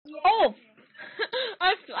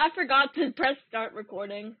I forgot to press start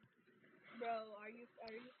recording. Bro, are you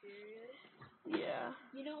serious? Yeah.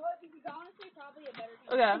 You know what? This is honestly probably a better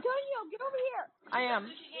time. Okay. Antonio, get over here. I am.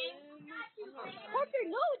 Parker,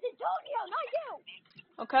 no, it's Antonio, not you.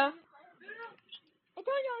 Okay.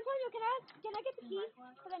 Antonio, can I get the key?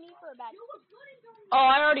 Because I need for a bag. Oh,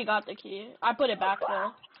 I already got the key. I put it back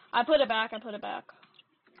though. I put it back.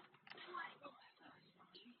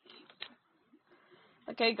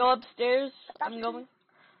 Okay, go upstairs. I'm going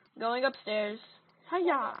upstairs.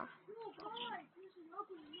 Hiya.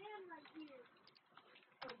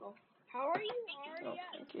 How are you already Oh,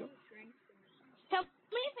 at thank you. strength? Tell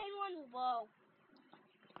me if anyone's low.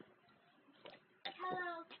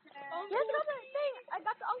 Hello, sir. Oh, here's another thing. I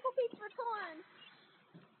got the Uncle Pete's return.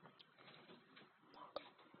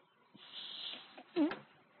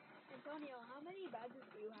 Antonio, how many badges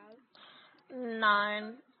do you have? 9.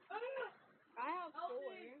 I have 4.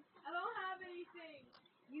 I don't have anything.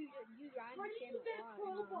 You ran the same spot.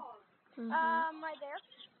 Right there.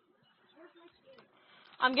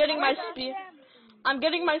 I'm getting my speed. I'm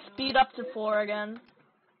getting my speed up to 4 again.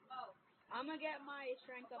 I'm gonna get my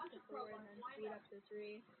strength up to 4 and then speed up to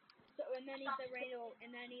 3. So and then eat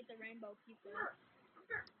the rainbow pieces.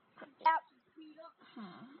 Yep.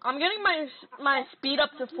 I'm getting my speed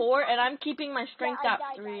up to 4, and I'm keeping my strength at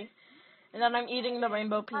 3. And then I'm eating the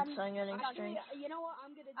rainbow pizza and getting strength. You know what?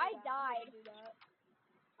 I'm gonna do I that. died.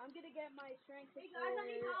 I'm gonna get my strength to 4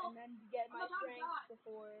 and then get my strength to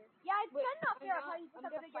 4. Yeah, it's kind of not fair how you I'm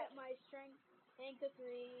gonna get my strength to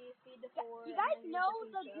 3, speed to 4. You guys know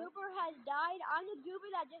the goober has died. I'm the goober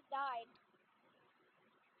that just died.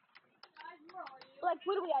 Like,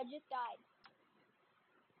 literally, I just died.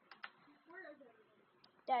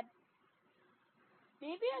 Dead.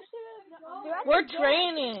 Maybe I should have. We're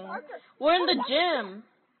training. We're in the gym.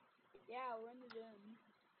 Yeah, we're in the gym.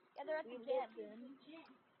 Yeah, they're at the gym.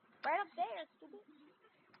 Right up there, stupid.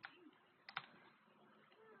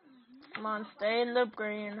 Come on, stay in the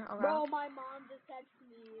green. Okay. Bro, my mom just texted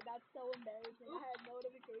me. That's so embarrassing. I had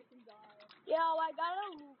notifications on. Yo, I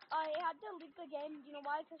had to leave the game. You know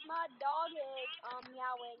why? Because my dog is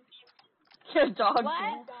meowing. Your dog. What?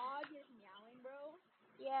 Your dog is meowing, bro?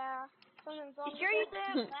 Yeah. Something's wrong. Sure you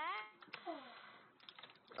didn't lag?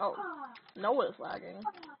 Oh, Noah's lagging.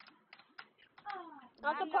 The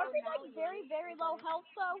Parker's like very, very low health,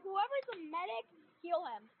 so whoever's a medic, heal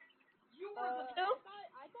him.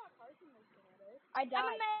 I thought Carson was gonna. I died.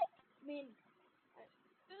 I'm a medic. I mean,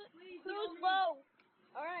 Who's low?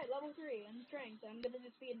 Alright, level 3. I'm strength. I'm gonna do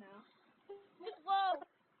speed now. Who's low?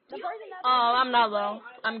 The person that's I'm not low.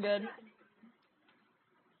 I'm good.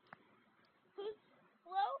 Who's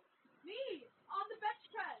low? Me! On the bench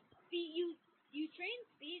press! See, you train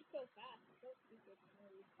speed so fast. It's so stupid.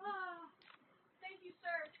 Thank you,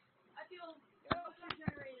 sir. I feel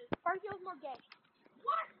regenerated. Parker feels more gay.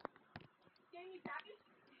 What? Gaming package?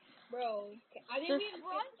 Bro, I think we can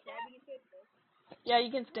skip this. Yeah,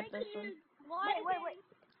 you can skip this one. Wait.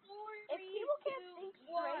 If people can't think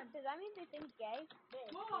straight, does that mean they think gay?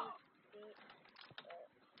 Whoa!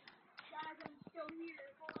 Guys, I'm still here.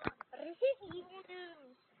 Hold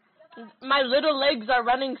on. My little legs are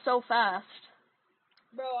running so fast.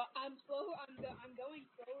 Bro, I'm slow. I'm going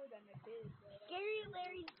slower than the kids. Bro. Scary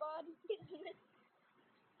Larry's bud.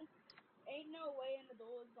 Ain't no way an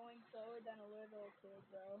adult is going slower than a little kid,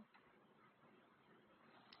 bro.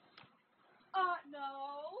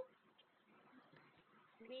 No.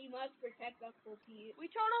 We must protect Uncle Pete.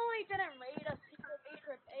 We totally didn't raid a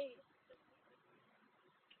secret base.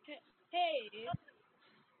 Hey,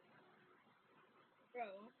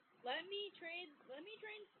 bro, let me train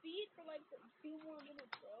speed for like 2 more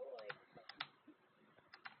minutes, bro. Like.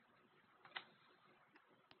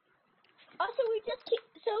 Also,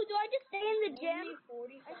 so do I just stay in the gym?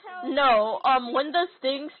 No, when this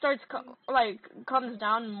thing starts comes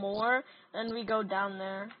down more, then we go down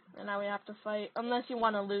there, and now we have to fight. Unless you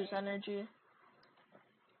want to lose energy,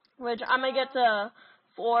 which I'm gonna get to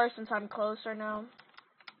 4 since I'm closer now.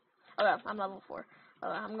 Okay, I'm level 4.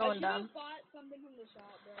 Okay, I'm going down. Bought something from the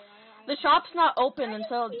shop, bro. The shop's not open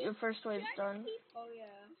until your first wave's done. Oh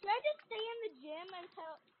yeah. Should I just stay in the gym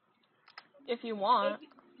until? If you want.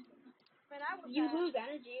 You lose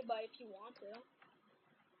energy, but if you want to.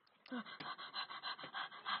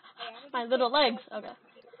 My little legs. Okay.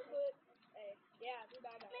 Hey, yeah, do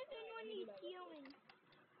that. Anyone needs healing.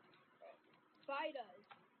 Fight us.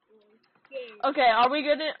 Okay, are we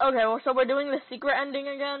gonna? Okay, well, so we're doing the secret ending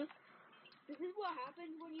again. This is what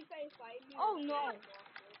happens when you say fight me. Oh no.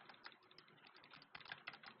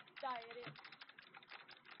 Die, idiot.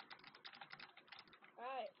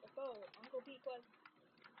 Alright, let's go. Uncle Pete quest.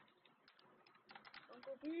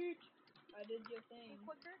 Uncle Beach. I did your thing.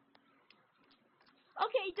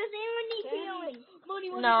 Okay, does anyone need healing? Money,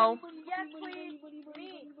 No. Yes, please.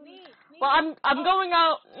 Me. Well, I'm going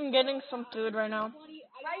out and getting some food right now.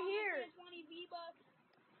 Right here. 20 V-Bucks.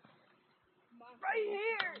 Right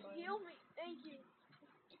here. Heal me. Thank you.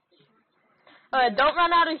 Don't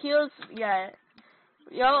run out of heals yet.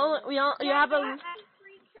 You have a. I have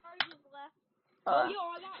 3 charges left. Uh,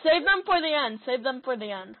 save them for the end. Save them for the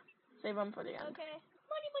end. Okay.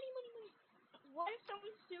 Money. What if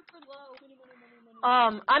someone's super low?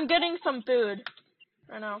 Money. I'm getting some food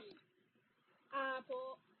right now.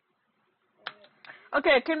 Apple.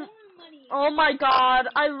 Okay, More money. oh my god,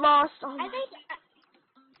 I lost all I think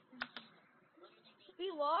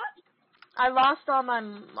we lost. I lost all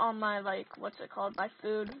my like, what's it called, my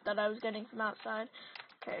food that I was getting from outside.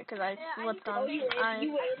 Okay, because I slipped on. You ate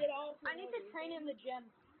it all. I need to train in the gym.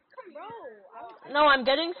 Bro, No, I'm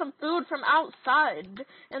getting some food from outside,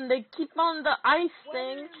 and they keep on the ice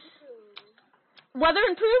thing. Weather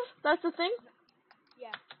improves? That's the thing?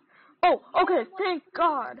 Yeah. Oh, okay, thank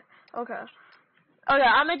God. Okay. Okay,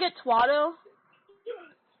 I'm gonna get Twado.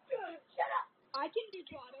 Shut up. I can do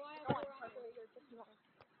Twado. I have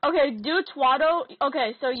Okay, do Twado.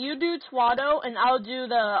 Okay, so you do Twado, and I'll do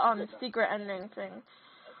the secret ending thing.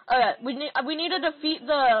 Okay, we need to defeat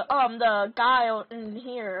the guy in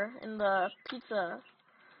here in the pizza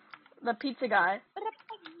guy.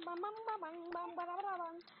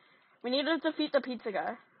 We need to defeat the pizza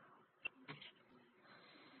guy.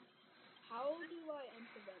 How do I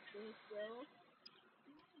enter that this, bro?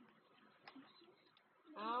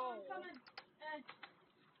 Ow.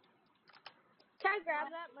 Can I grab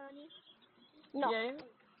that money? No. Yeah.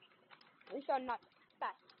 At least I'm not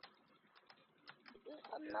fast.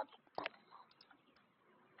 I'm not fast.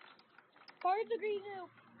 First degree noob.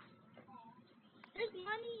 There's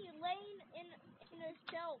money laying in a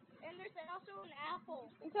shelf, and there's also an apple.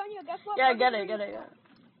 Antonio, guess what? Yeah, get it.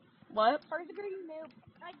 What? First degree noob.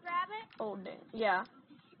 Can I grab it? Oh, dang. Yeah.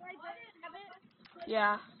 Can I grab it?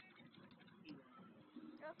 Yeah.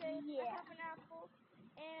 Okay, I have an apple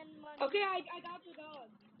and money. Okay, I got the dog.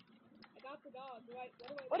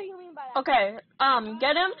 What do you mean by that? Okay.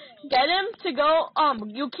 Get him to go.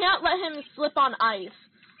 You can't let him slip on ice.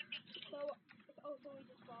 So he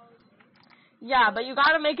just follows me. Yeah, but you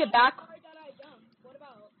gotta make it back. What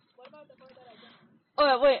about the part that I jumped?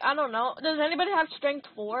 Oh wait, I don't know. Does anybody have strength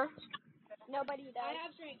 4? Nobody does. I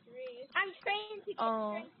have strength 3. I'm trained to get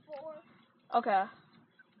strength 4. Okay.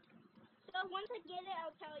 So once I get it,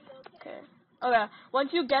 I'll tell you. Okay. Okay. Once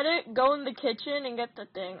you get it, go in the kitchen and get the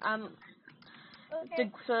thing.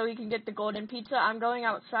 Okay. So we can get the golden pizza. I'm going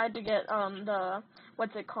outside to get the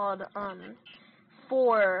what's it called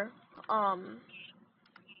for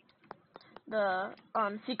the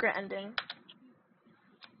secret ending.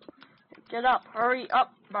 Get up, hurry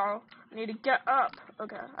up, bro. I need to get up.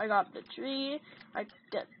 Okay, I got the tree. I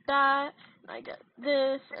get that, and I get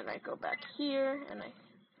this, and I go back here, and I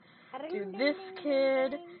do this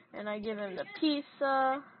kid, and I give him the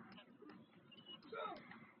pizza,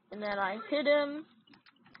 and then I hit him,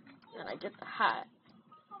 and I get the hat.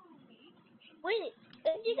 Wait,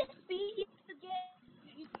 if you get speed,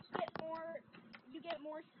 you get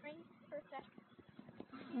more strength per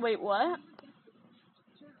second. Wait, what?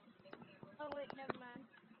 Oh wait, never mind.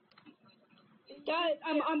 Guys,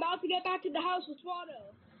 I'm about to get back to the house with Swado.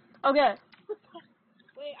 Okay.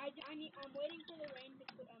 Wait, I'm waiting for the rain to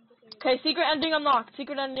clear. Okay, secret ending unlocked.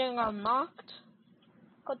 Secret ending unlocked.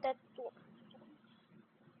 Got that door.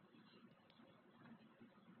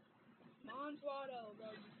 Come on, Swado, bro,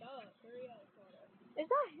 you suck. Hurry up, Swado. Is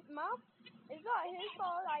that his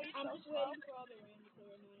fault? I'm just waiting for all the rain to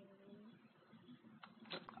clear.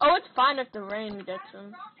 Oh, it's fine if the rain gets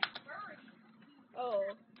him. Oh.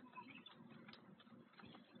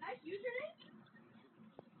 Nice username?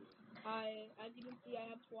 As you can see, I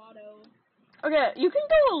have Swado. Okay, you can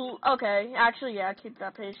go. Okay, actually, yeah, keep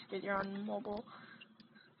that page because you're on mobile.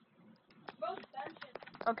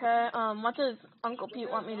 Okay, what does Uncle Pete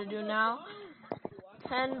want me to do now?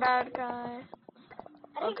 10 bad guy.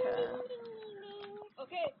 Okay.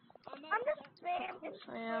 Okay, I'm just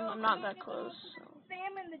spamming. I'm not that close. So.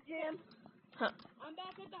 Spam in the gym. Huh. I'm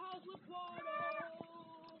back at the house with Swado.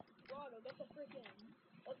 Swado, get the freaking.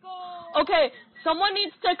 Let's go. Okay, someone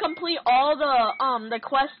needs to complete all the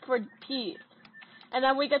quest for Pete, and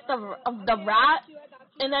then we get the rat,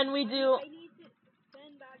 and then we do. I need to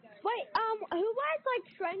send bad guys. Wait, who has like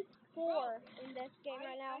strength 4 in this game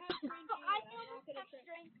right now. I have strength 8. I I'm not gonna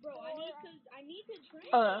train. strength Bro, 4. I need to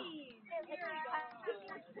train. Uh.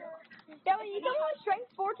 Dylan, you don't want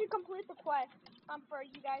strength 4 to complete the quest. For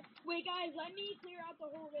you guys. Wait, guys, let me clear out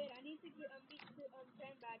the whole raid. I need to get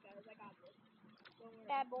train bad guys. I got this. Don't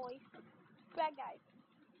worry. Bad boys. Bad guys.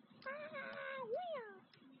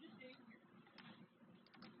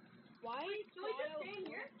 Why is Squatto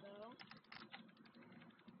here though?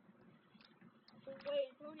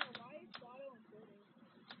 Wait, Antonio, why is Squatto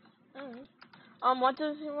important? What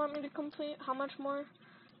does he want me to complete? How much more?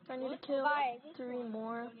 I need to kill 3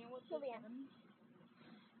 more.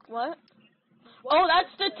 What? Oh, that's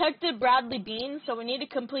Detective Bradley Bean. So we need to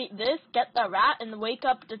complete this, get the rat, and wake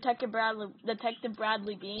up Detective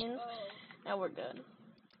Bradley Bean. Oh. And we're good.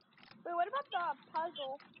 Wait, what about the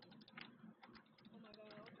puzzle? Oh my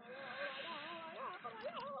god.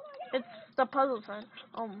 It's the puzzle sign.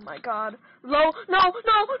 Oh my god. No, no,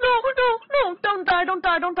 don't die.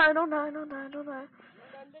 I'm going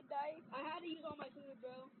to die. I had to use all my food,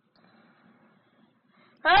 bro.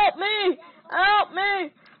 Help me! Help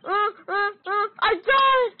me! I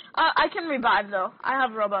died! I can revive though. I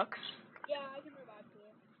have Robux. Yeah, I can revive too.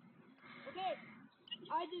 Okay,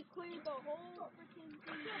 I just cleared the whole freaking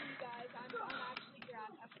thing, guys. I'm actually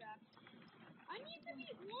strapped. I need to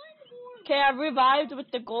beat 1 more. Okay, I revived with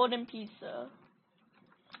the golden pizza.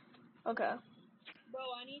 Okay.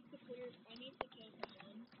 Bro, I need to kill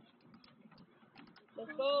someone.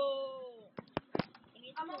 Let's go.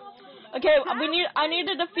 Okay, I need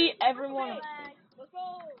to defeat everyone. Let's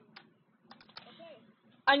go. Okay.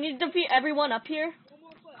 I need to defeat everyone up here. One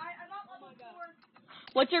more quest. I got level 4.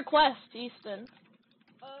 What's your quest, Easton?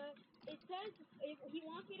 It says he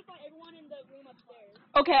wants me to fight everyone in the room upstairs.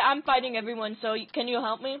 Okay, I'm fighting everyone, so can you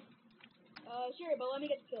help me? Sure, but let me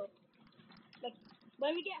get the kill. Like,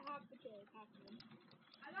 let me get half the kills, half of them.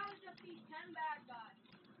 I gotta defeat 10 bad guys.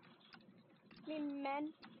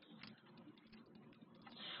 Men.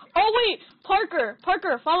 Oh wait, Parker,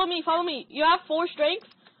 follow me. You have 4 strength?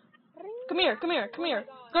 Come here.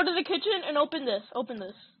 Go to the kitchen and open this. It's on.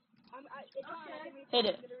 Hit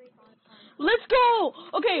it. Let's go!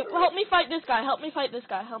 Okay, help me fight this guy. Help me fight. Should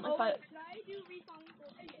I do respawn for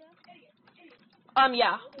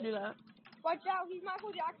Yeah, do that. Watch out, he's Michael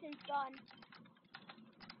Jackson's son.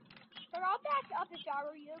 So I'll back up the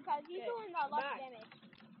shower you, because he's doing a lot of damage.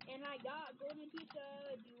 And I got golden pizza.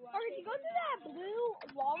 Or if you go through that blue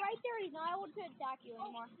wall right there, he's not able to attack you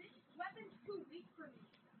anymore. This weapon's too weak for me.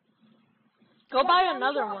 Go buy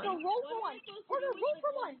another one. So roll for one.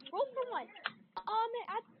 Roll for one.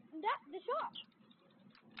 At the shop.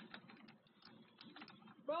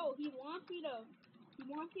 Bro, he wants me to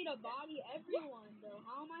body everyone though.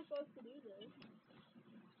 How am I supposed to do this?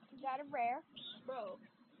 Is that a rare? Bro.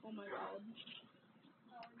 Oh my god.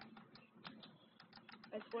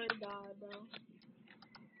 I swear to God, bro.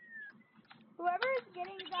 Whoever is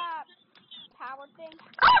getting that power thing.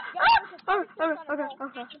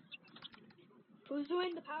 Okay. Who's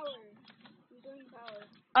doing the power?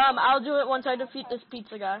 I'll do it once I defeat this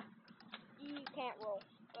pizza guy. You can't roll.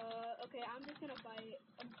 Okay, I'm just gonna fight.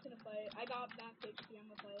 I got max HP, I'm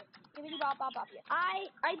gonna fight.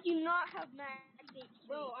 I do not have max HP.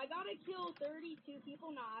 Bro, I gotta kill 32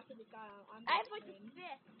 people now after this guy. I have like a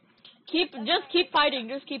fifth. Just keep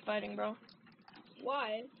fighting, bro.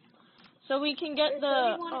 Why? So we can get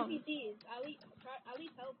There's 31 NPCs. At least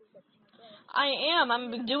help or something like that. I am.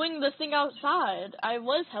 I'm doing the thing outside. I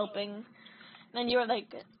was helping. Then you were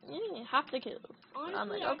like, half the kills. Honestly, I'm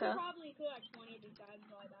like, I okay. could probably kill like 20 of these guys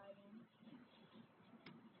until I die again.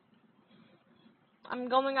 I'm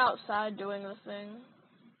going outside doing the thing.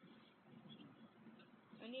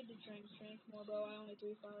 I need to train strength more, bro. I only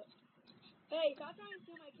 3 fought. Hey, stop trying to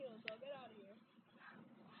steal my kills, bro. Get out of here.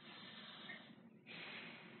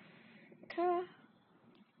 Okay.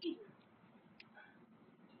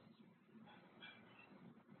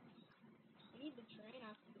 I need to train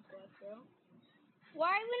after this quest, bro.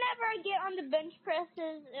 Why whenever I get on the bench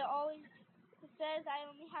presses, it always says I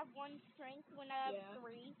only have 1 strength when I have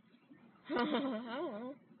 3.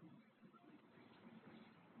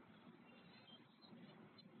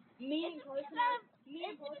 Me and Carson are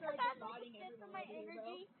just botting everyone over here,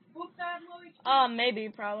 bro. Whoop that low HP. Maybe,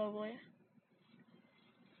 probably.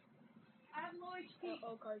 I have low HP.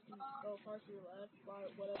 Carson left.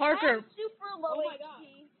 Whatever. Parker. I'm super low Oh my HP. god.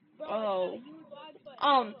 Bro, Oh.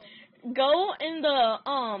 Go. Go in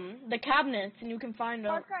the cabinets and you can find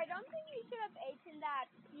out. Parker, I don't think you should have eaten that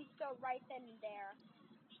pizza right then and there.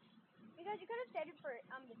 Because you could have saved it for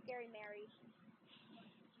the Scary Mary.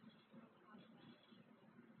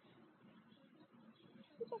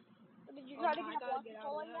 Did you try to I get gotta a get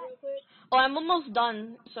waterfall out of like that that? real quick. Oh, I'm almost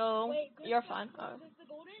done, so Wait, you're fine. Does the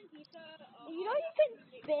golden pizza? You know you can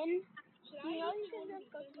spin. Should I You know eat you the can golden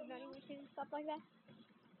just go pizza, through vending Antonio? machines and stuff like that.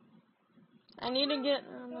 I need to get.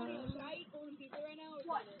 Antonio, should I eat golden pizza right now or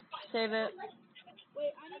What? Save it.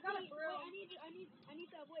 Wait, I need to eat. Wait, I need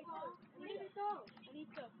stuff. Wait, I need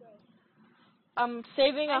stuff, bro. I'm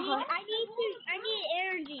saving I need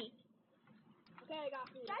energy. Okay, I got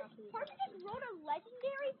food. Guys, Parker just wrote a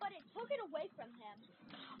legendary, but it took it away from him.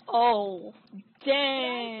 Oh,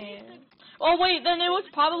 dang. Oh wait, then it was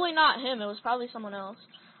probably not him. It was probably someone else.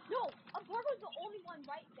 No, Parker's the only one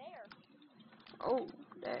right there. Oh,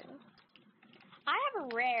 dang. I have a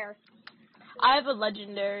rare. I have a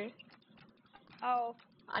legendary. Oh.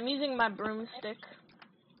 I'm using my broomstick.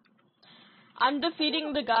 I'm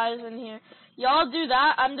defeating the guys in here. Y'all do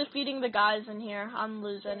that. I'm defeating the guys in here. I'm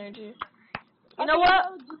lose energy. You know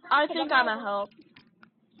what? I think I'm a help.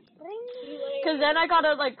 Cause then I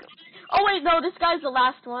gotta like. Oh wait, no. This guy's the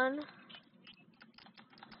last one.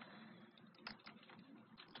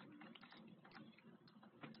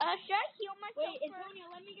 Should I heal myself? Wait, Antonio,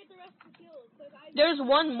 let me get the rest of the kills. There's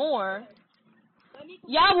one more. Let me.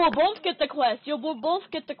 Yeah, we'll both get the quest. We'll both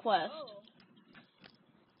get the quest. Oh.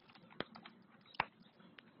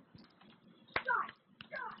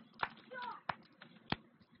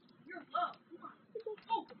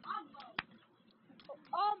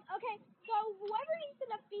 Okay, so whoever needs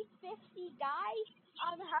to defeat 50 guys,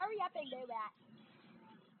 hurry up and do that.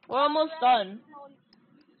 We're almost done.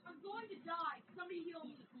 I'm going to die. Somebody heal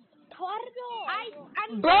me.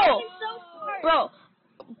 I'm Bro, so hard.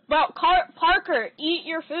 bro, Parker, eat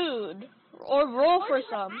your food or roll for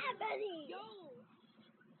some.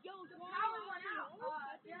 Yo, the power went out.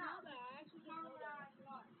 Yeah. I actually power went out. I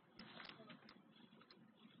forgot.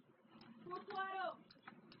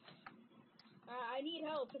 I need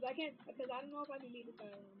help because I don't know if I can beat this guy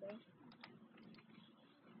alone, bro.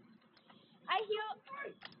 I heal.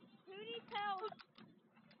 Who needs help?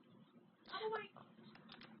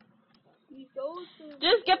 He goes to.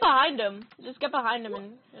 Just get behind him. Just get behind him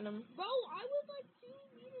and hit him. Bro, I was like 2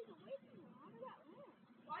 meters away from him. How did that land?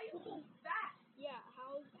 Why are you so fast? Yeah,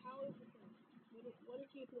 how is the thing? What is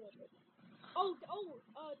he put up with?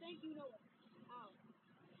 Thank you, Noah. Ow.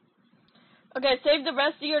 Okay, save the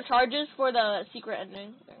rest of your charges for the secret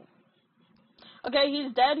ending. Okay,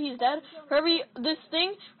 he's dead. Hurry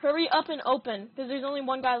up and open, because there's only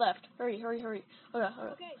one guy left. Hurry. Okay.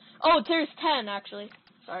 Oh, there's 10, actually.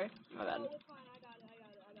 Sorry, my bad. Oh, it's fine. I got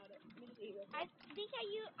it. Let me just eat real quick. I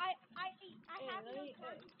think I have no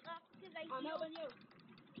charges left because I I'm healed helping you.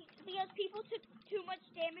 because people took too much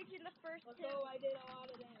damage in the first two. So I did a lot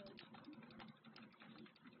of damage.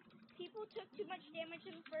 People took too much damage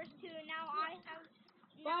in the first two, and now I have.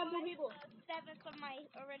 Bomb two people. 7th of my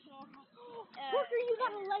original. Parker, you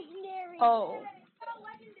got a legendary. Oh. Parker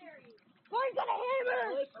got a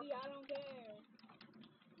hammer. Glitchy, I don't care.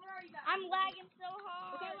 Where are you guys? I'm lagging so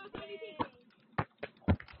hard. Okay, well, MVP.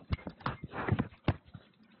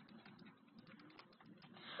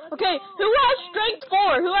 Okay, who has strength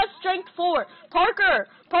 4? Who has strength 4? Parker,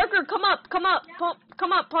 come up,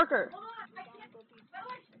 Parker. Hold on, I can't. How do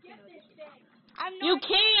I skip this thing? You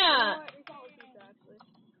can't.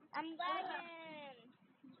 I'm lagging.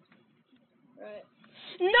 Right.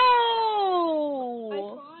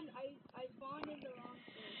 No. I spawned in the wrong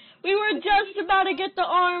place. We were just about to get the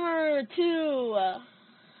armor too.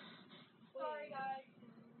 Sorry, guys.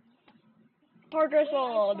 Parker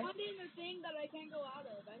sold. I spawned in the thing that I can't go out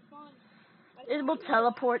of. It will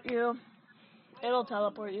teleport you. It'll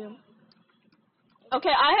teleport you.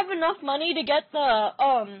 Okay, I have enough money to get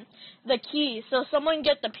the key, so someone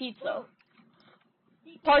get the pizza.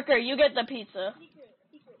 Parker, you get the pizza. Secret.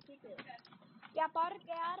 Yeah, Parker.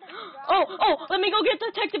 Oh, let me go get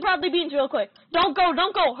Detective Bradley Beans real quick. Don't go.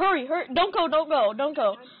 Hurry. Don't go.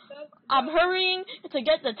 I'm hurrying to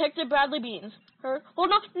get Detective Bradley Beans.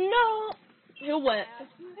 Hold on. No. Who went?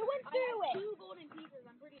 Who went through it? 2 golden pizzas.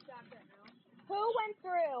 I'm pretty shocked right now. Who went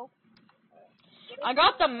through? I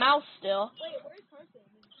got the mouse still. Wait, where's Carson?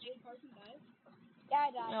 Did Carson die? Yeah,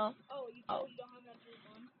 I died. No. Oh, you don't have that food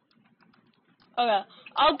on. Okay.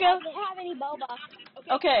 I'll I go. don't have any boba.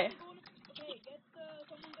 Okay. Someone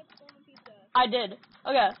get the golden pizza. I did.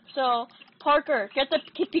 Okay. So Parker, get the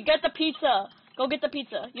pizza. Go get the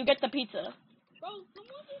pizza. You get the pizza. Bro,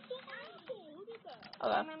 someone just don't asshole. Who did that?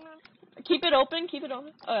 Okay. Keep it open.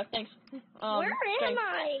 Okay. Thanks. Where am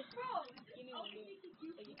I? Bro, give me one, dude.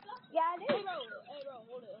 Yeah, it is. Hey, bro,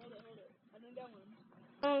 hold it. I didn't get one.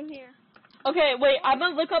 I'm here. Okay, wait. I'm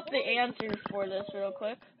gonna look up the answers for this real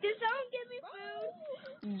quick. Did someone give me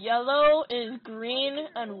food? Yellow is green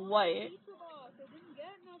and white.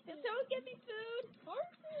 Can someone get me food?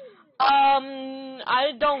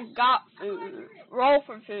 I don't got food. Roll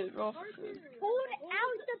for food. Roll for food. Hold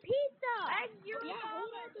out the pizza. Yeah,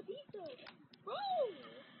 hold out the pizza. Bro.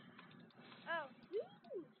 Oh.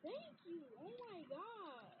 Dude, thank you. Oh my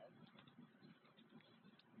god.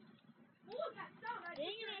 Dang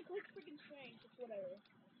it, I clicked freaking strange. It's whatever.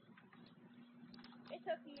 It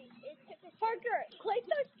took me. Parker, click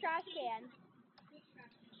those trash cans.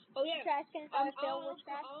 Oh yeah. Trash cans are filled with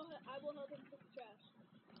trash. I will help him pick the trash.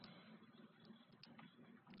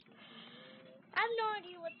 I have no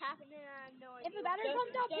idea what's happening. I have no idea. If the battery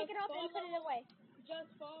comes out, pick it up and put it away. Just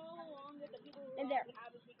follow along with the people who there.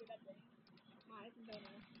 have a secret ending. Nice and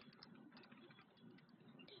bonus.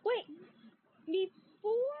 Wait,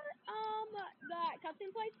 before the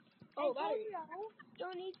cutscene place, battery.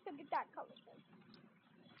 Don't need to get that color thing.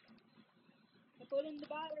 I put in the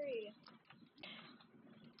battery.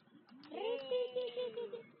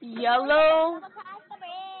 Yellow. The door open.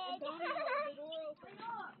 I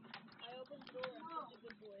opened the door. I'm such a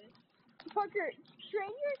good boy. Parker,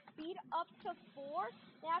 train your speed up to 4.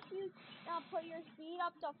 And after you put your speed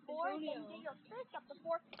up to 4, then get your fist up to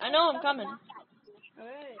 4. I know I'm coming.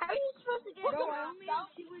 Alright. How are you supposed to do that?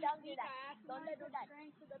 Don't do that. Don't do that.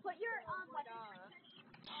 Put your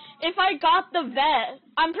If I got the vest,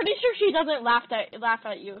 I'm pretty sure she doesn't laugh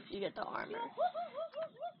at you if you get the armor.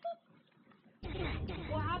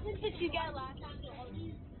 What happens if you get laughed at?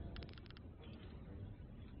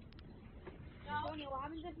 Tony, what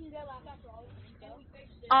happens if you get laughed at for all of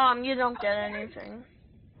them? You don't get anything.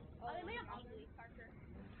 They made them ugly, Parker.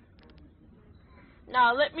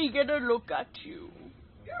 Now let me get a look at you.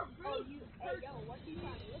 Hey, yo, what you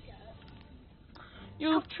trying to look at?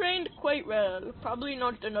 You've trained quite well. Probably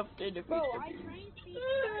not enough to defeat Bro, the I beast. trained Steve.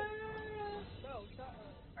 Bro, shut up.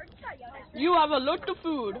 Or just not yell at You have a lot of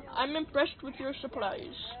food. I'm impressed with your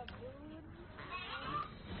supplies.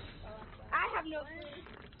 I have no food.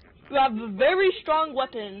 You have a very strong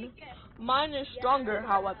weapon. Mine is stronger,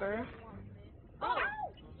 however. Oh,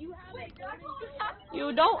 you have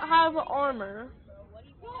You don't have armor.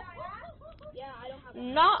 Yeah, I don't have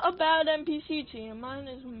Not a bad NPC team. Mine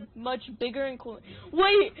is much bigger and cooler.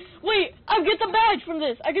 Wait! I get the badge from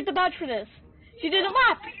this. I get the badge for this. She didn't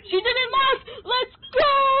laugh. Let's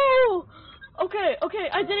go! Okay.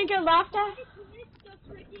 I didn't get laughed at.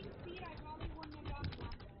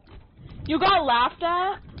 You got laughed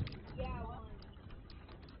at? Yeah, one.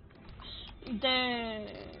 Dang.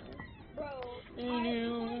 Bro, I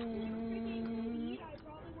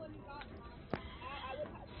probably wouldn't have gotten I would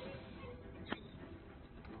have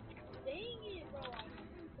dang it, bro.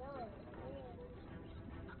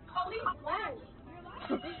 I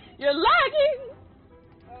You're lagging.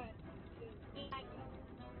 Alright.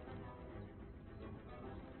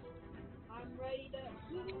 I'm ready for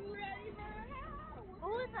Who's ready to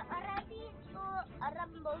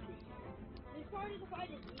rumble? this part of the fight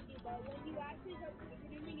is easy, but when you actually start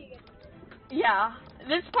shooting, it gets hard. Yeah,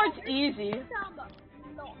 this part's easy.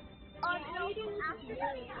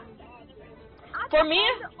 For me,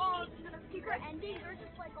 the secret ending, you're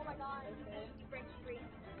just like, oh my god, you break free.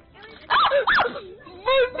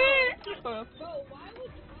 move me. Bro, why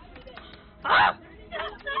would you do that? Ah!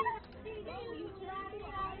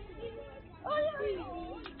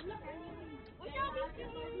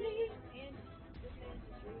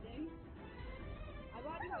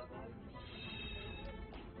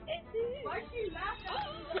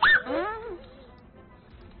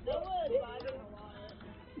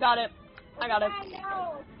 Got it. I got it. I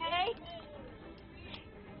know, okay?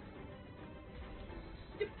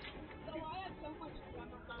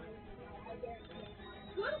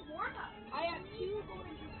 I have 2 golden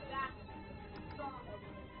pieces.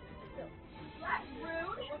 That's rude.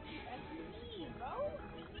 What you mean, bro?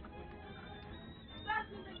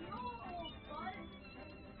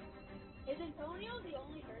 Is Antonio the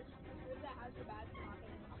only person that has the badge for not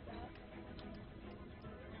getting knocked out?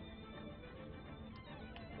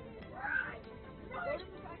 Go to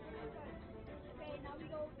the side. Okay, now we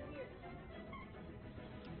go over here.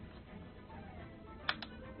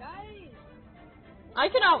 Guys! I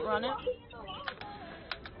can outrun it.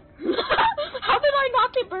 How did I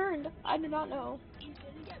not get burned? I do not know. You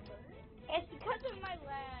didn't get burned? It's because of my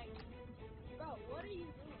lag. Bro, what are you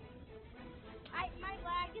doing? My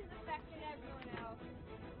lag is affecting everyone else.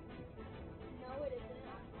 No, it isn't.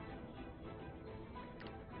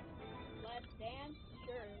 Let's dance?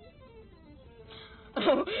 Sure.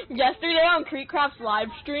 Yesterday on Creekcraft's live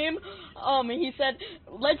stream, he said,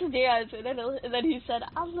 "Let's dance," and then he said,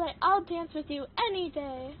 "I'll dance with you any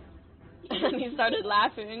day." And he started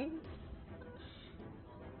laughing.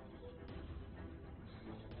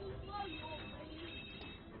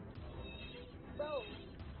 Bro,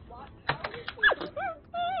 what?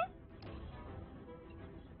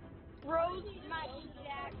 Rose Michael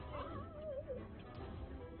Jackson.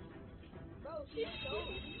 Bro, she's so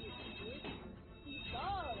easy, dude. She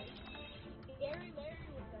sucks. Gary Larry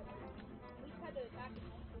was better. At least had to attack him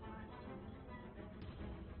multiple times.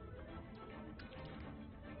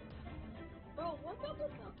 Bro, what's up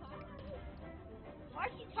with the power? Why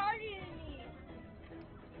is she targeting me?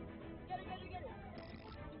 Get it.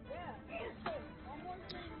 Yeah. One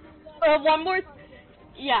more thing. One more.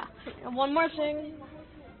 Yeah. One more thing.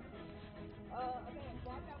 Okay,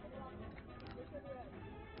 watch out for the rocket. Which one are you at?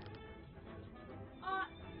 I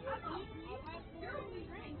have 0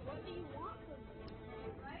 rank. What do you want from me?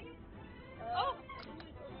 Right? Oh!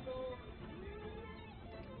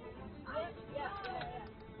 Yeah.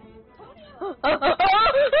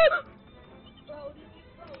 Bro,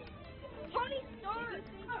 Tony Stark!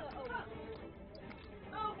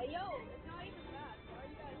 Hey, yo, it's not even that. Why are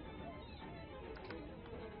you guys...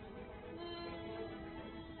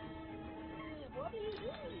 What are you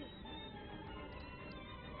doing?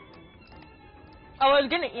 I was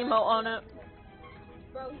gonna emote on it.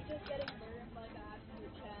 Bro, he's just getting burned like an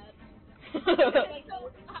absolute chat.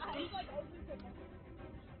 He's like open to nothing.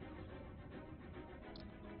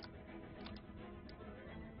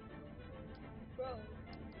 Bro,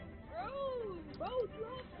 you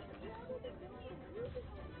have like a million views and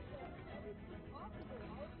all this stuff. How is this possible?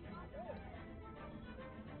 How is he not there?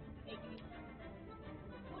 Hey,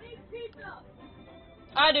 who needs pizza?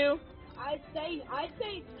 I do. I'd say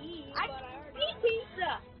me, but I already need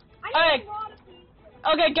pizza. I Alright. need a lot of pizza.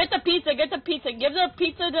 Okay, get the pizza. Give the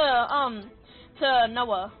pizza to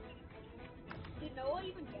Noah. Did Noah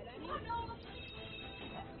even get any? Oh, no.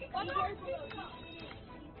 Be careful, though. He's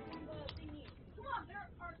in the thingy. Come on, there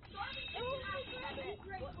are starving people out there. Be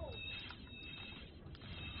grateful.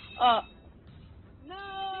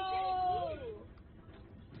 No!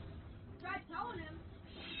 Try telling him.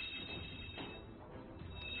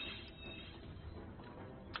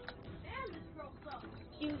 Man, this girl sucks.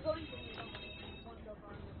 She was going to me. Want to go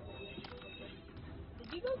farm with her. Did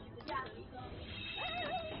you go? Yeah, she sucks.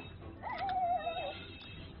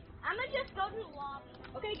 I'm gonna just go to the lobby.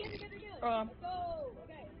 Okay, get it. Let's go.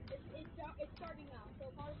 Okay, it's starting now. So,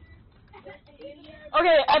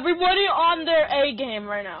 Okay, everybody on their A game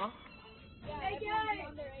right now. yeah, everyone be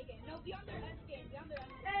on their A game. No, be on their S game. Be on their S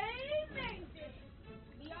game.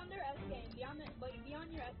 Be on their S game. Be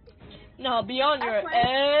on your S game. No, be on your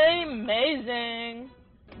A. Amazing.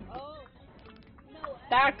 Oh, no.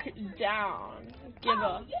 Back down. Give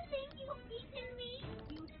up. You think you've beaten me?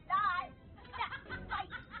 You thought that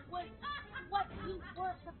was what you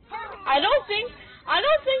were preparing. I don't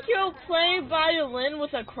think you'll play violin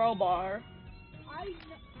with a crowbar.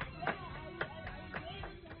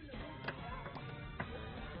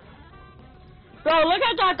 Bro, look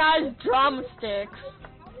at that guy's drumsticks.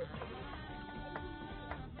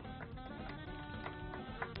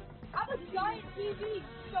 I have a giant TV,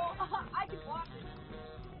 so I can watch it.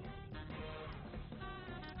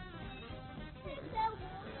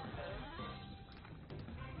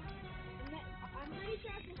 I'm pretty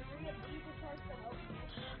sure I can bring a diesel parts to help me.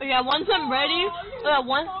 Okay, once I'm ready,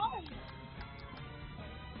 once.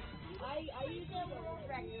 I usually go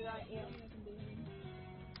record on you.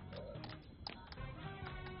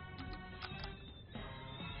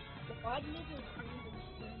 Why didn't it just change and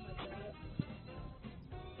scream like that?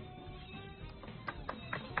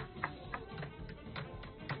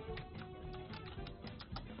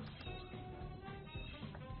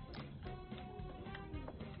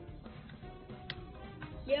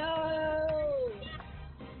 Yo!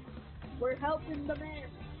 We're helping the man.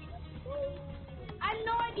 Whoa. I have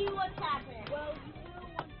no idea what's happening. Well, you will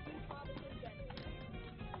once you probably get it.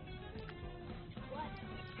 What?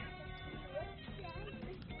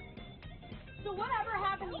 So whatever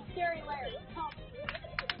happened to Scary Larry?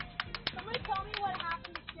 Somebody tell me what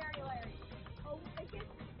happened to Scary Larry. Oh, I guess.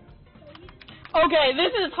 Okay,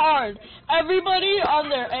 this is hard. Everybody on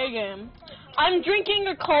their A game. I'm drinking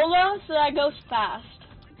a cola so that goes fast.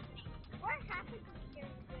 What happened to Scary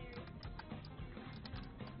Larry?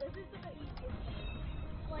 This is the easiest.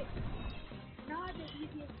 Like, not the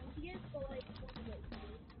easiest, but like one of the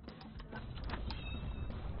easiest.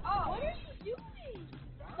 Oh, what are you doing?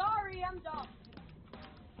 Sorry, I'm dumb.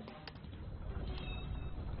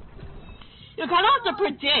 You kind of have to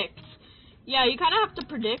predict. Yeah, you kind of have to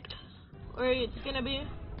predict where it's gonna be.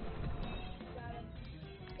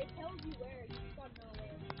 It tells you where. You just gotta know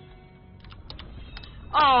where.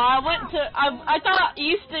 Oh, I went to, I thought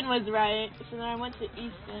Easton was right, so then I went to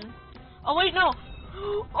Easton. Oh wait, no.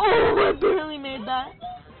 Oh, I barely made that.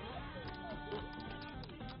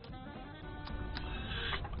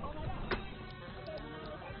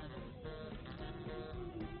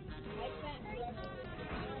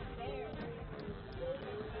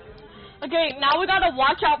 Okay, now we gotta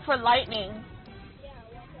watch out for lightning.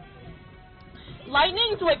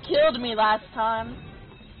 Lightning's what killed me last time.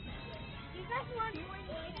 You guys want to join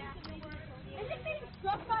me afterwards? Isn't being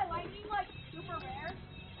struck by lightning like super rare?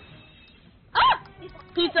 Ah!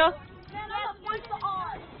 Pizza. Man, what's the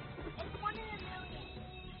odds? It's 1 in a million.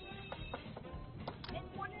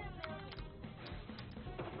 It's 1 in a million.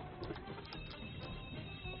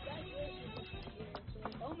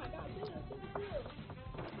 Oh my god, dude, that's so cool.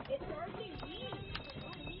 It's targeting me.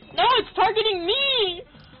 No, it's targeting me.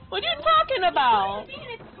 What are you talking about? What do you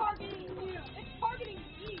mean it's targeting you? It's targeting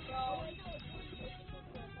me, bro.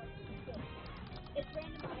 It's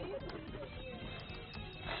randomized.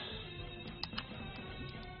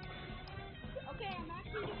 Okay, I'm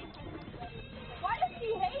actually doing something better. Why does she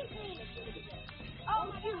hate me?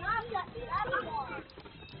 Oh, she laughed at me. That's why.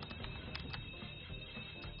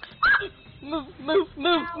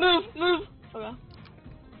 Move. Okay.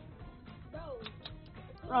 Bro,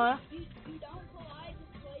 Oh, you don't collide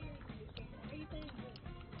with players in this game. Why are you saying this?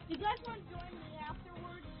 You guys want to join me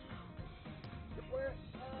afterwards? We're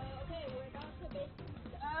about to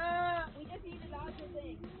basically, we just need to dodge the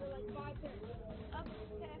thing for like 5 minutes.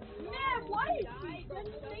 Okay. Man, what is she? Does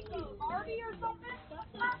she think she's Barbie or something? Shut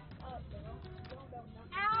the up, bro. You don't know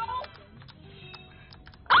nothing. Ow!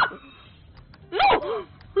 ah! No!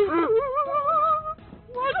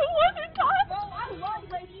 I don't want to die. Bro, I love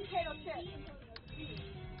Lady Potato Chips.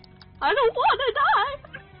 I don't want to die.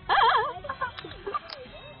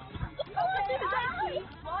 Okay, I see.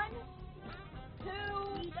 1, 2,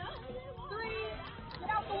 3. Get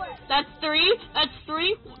out the way. That's 3. That's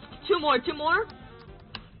 3. 2 more. 2 more.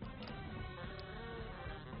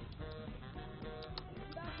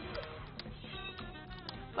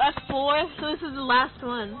 That's 4. So this is the last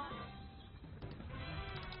one.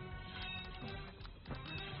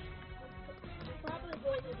 Probably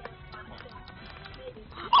going to that. Maybe.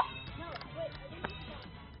 No, wait, I think it's fine.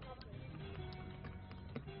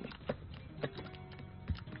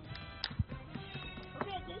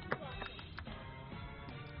 Okay, this is last one.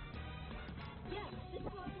 Yeah, this is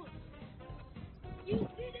last one. You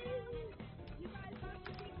did it! You guys have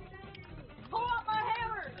to take your energy. Pull out my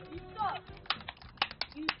hammer. You suck.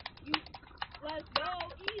 Let's go,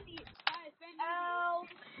 easy. Guys, spend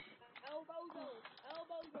easy. Elbozo.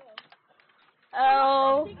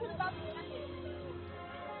 Oh. Thinking about the ending.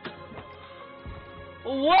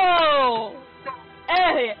 Whoa.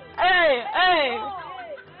 Hey.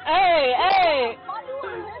 Why do you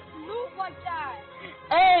move like that?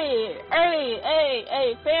 Hey.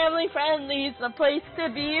 Family friendly's the place to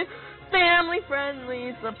be. Family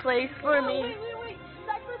friendly's the place for me. Wait.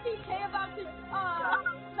 Cypher PK about to,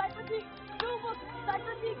 Cypher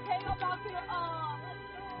PK about to,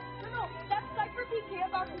 no, that's Cypher PK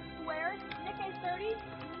about to swear. Nick A30,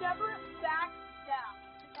 never back down.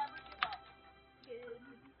 Never give up.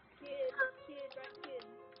 Kid.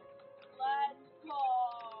 Let's go.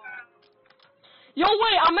 Yo,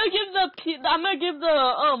 wait, I'm gonna give the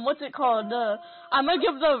what's it called? I'm gonna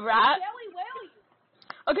give the rat.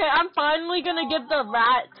 Okay, I'm finally gonna give the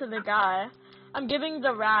rat to the guy. I'm giving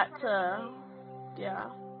the rat to, yeah.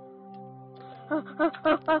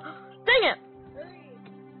 Dang it!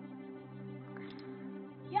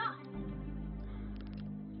 Yeah.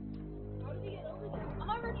 How did we get over there? I'm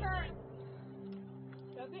on return.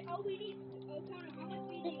 Oh, we need. Oh, Connor, how much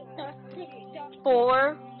speed do you have?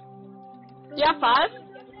 4. Yeah, 5.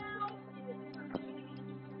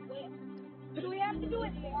 Do we have to do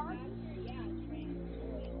it more? Yeah, train.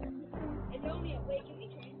 It's only a wait. Can we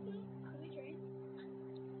train still?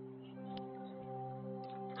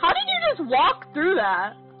 How did you just walk through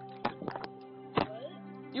that? What?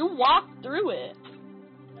 You walked through it.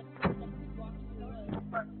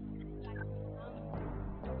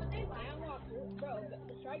 Bro,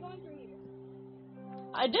 let's try going through here.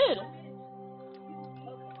 I did.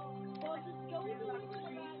 Well, just go to the rat to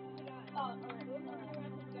the guy.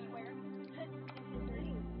 Where?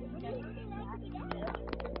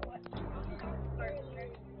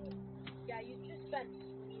 Yeah, you just spent.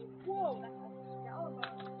 Whoa, that's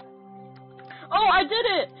Oh, I did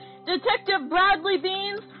it! Detective Bradley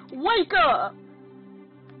Beans, wake up!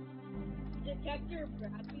 Detective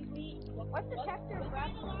Bradley Beans? What's Detective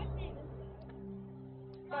Bradley?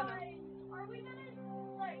 Are we gonna,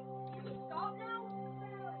 like, can we stop now?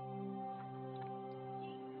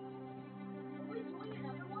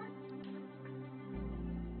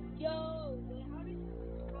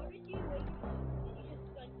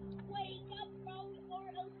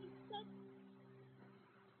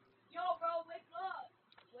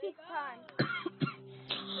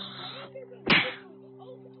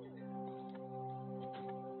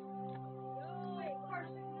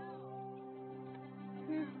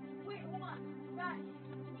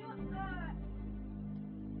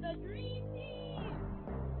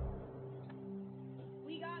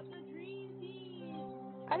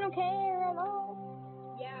 I don't care at all.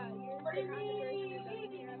 Yeah, you're the kind of person who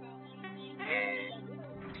doesn't care about anything.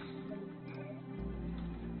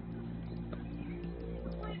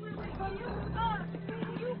 Wait, can you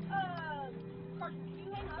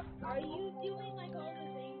hang up? Are you doing like all the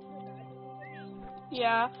things for badges and everything?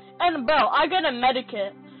 Yeah. And bro, I got a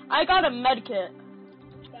medikit. I got a medikit.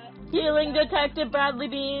 Healing detected, Bradley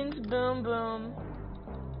Beans. Boom, boom.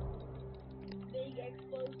 Big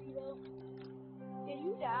explosivo. Did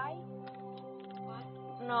you die?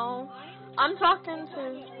 No. I'm talking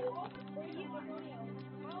to...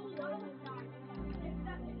 How low is that?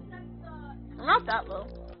 I'm not that low. Oh,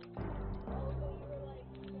 so you were like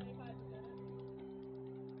 25%.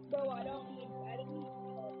 Bro, I don't need.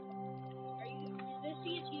 Is this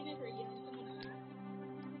the achievement for getting someone back?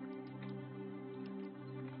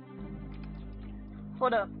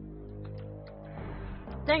 Hold up.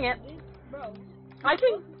 Dang it. Bro, I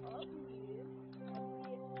can...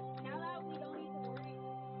 now that we don't need to worry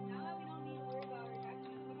about our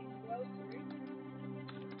action, we can grow through.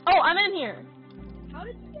 Oh, I'm in here. How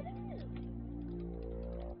did you get in?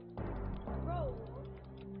 Bro,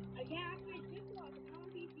 I can't activate ziplock. I'm on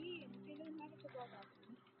PC and you don't have a ziplock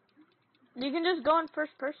option. You can just go in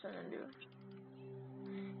first person and do it.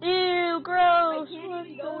 Ew, gross. I can't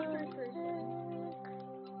even go in first person.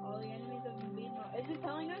 All the enemies have been beaten up. Is it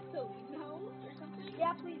telling us to leave now or something?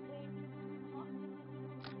 Yeah, please.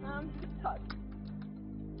 Cut.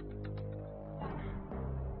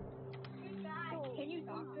 Can you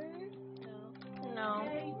talk to her? No.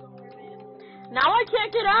 Now I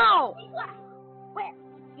can't get out. Where?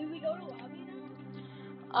 Did we go to lobby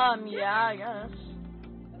now? Yeah, I guess.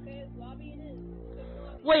 Okay, lobby it is.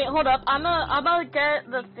 Wait, hold up. I'm about to get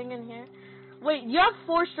the thing in here. Wait, you have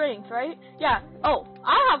 4 strength, right? Yeah. Oh,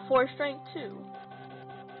 I have 4 strength too.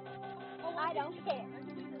 Oh, I don't care.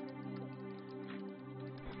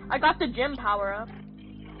 I got the gym power up.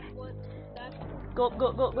 What? That's Go.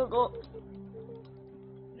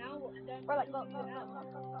 now then. Or like, go.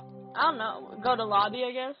 I don't know. Go to lobby,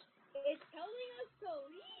 I guess. It's telling us to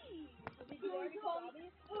leave. Did you already go to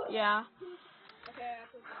lobby? Yeah. Okay,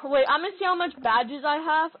 Wait, I'm gonna see how much badges I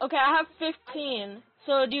have. Okay, I have 15.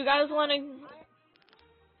 So do you guys want to? I'm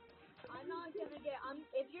not gonna get.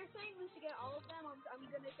 If you're saying we should get all of them, I'm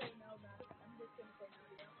gonna say no, man. I'm just gonna say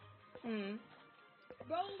no.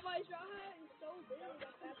 Bro, my straw hat is so big.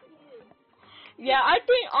 That's the kid. Yeah,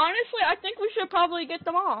 honestly, I think we should probably get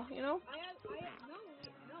them all. You know? No, I'm not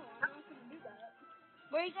gonna do that.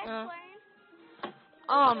 Where are you guys playing?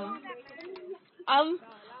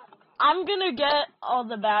 I'm gonna get all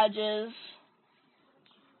the badges.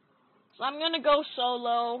 So I'm gonna go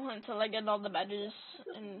solo until I get all the badges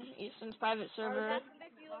in Easton's private server.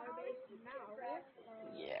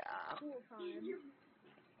 Yeah. Cool time.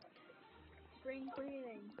 Spring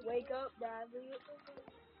cleaning. Wake up, Bradley.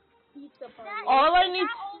 Pizza party. All I need.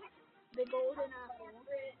 The golden apple.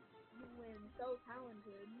 You win. So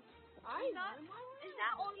talented. Is that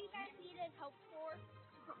all you guys needed help for?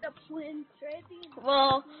 The twin trading.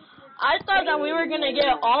 Well, I thought that we were gonna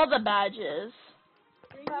get all the badges.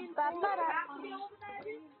 No, I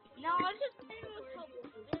was just saying it was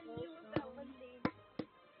that one thing.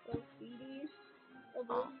 Those CDs.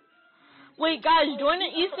 Oh. Wait, guys, join the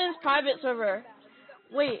Easton's private server.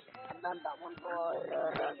 Wait. I'm not gonna get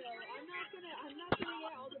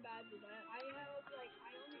all the badges. I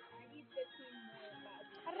need 15 more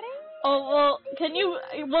badges. Oh well, can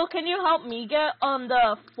you help me get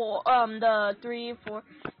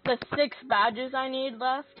the 6 badges I need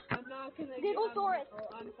left? I'm not gonna get I'm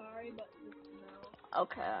sorry, but no.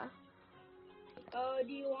 Okay.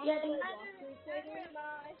 Do you want to play Blockers later?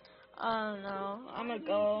 No, I'm gonna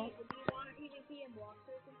go. Do you want EVP and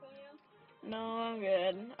Blockers in front of you? No, I'm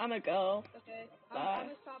good. I'm gonna go. Okay. Bye. I'm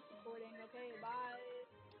gonna stop recording. Okay, bye.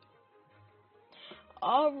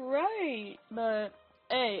 Alright, but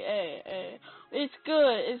hey. It's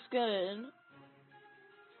good.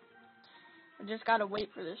 I just gotta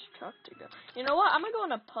wait for this truck to go. You know what? I'm gonna go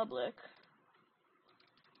into public.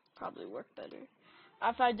 Probably work better.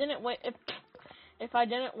 If I didn't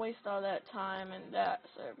waste all that time in that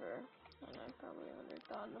server, then I probably would have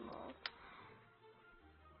gotten them all.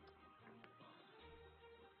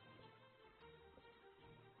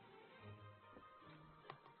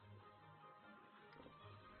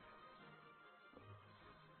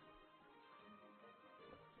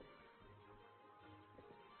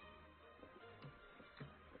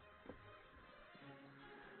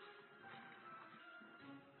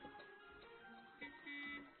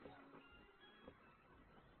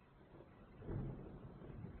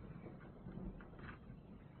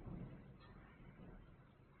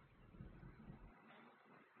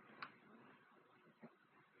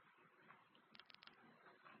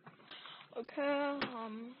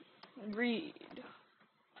 Read.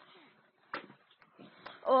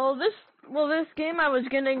 This game I was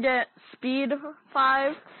gonna get speed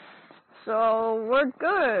 5, so we're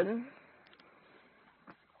good.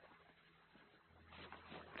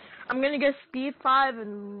 I'm gonna get speed 5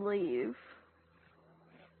 and leave.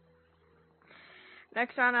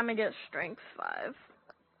 Next round I'm gonna get strength 5.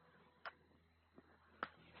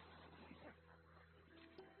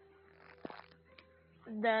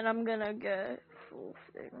 Then I'm gonna get full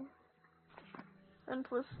thing. 10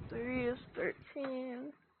 plus 3 is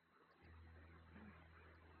 13.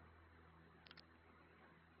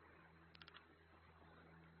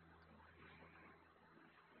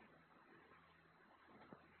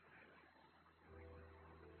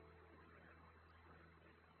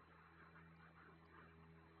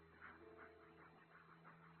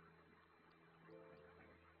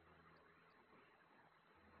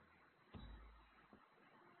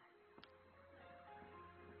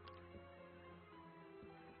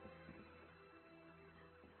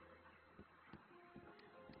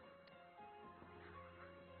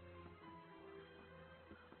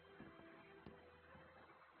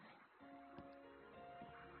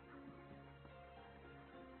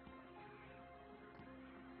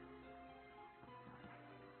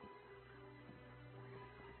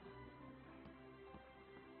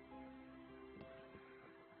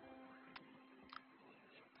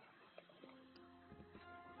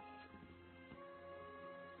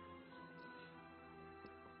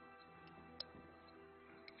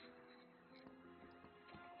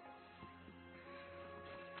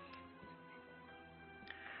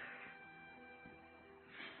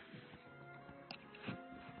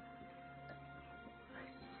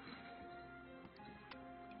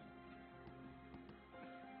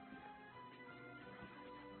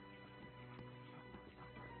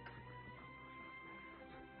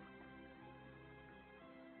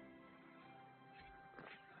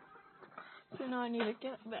 So now I need to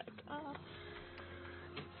get back up.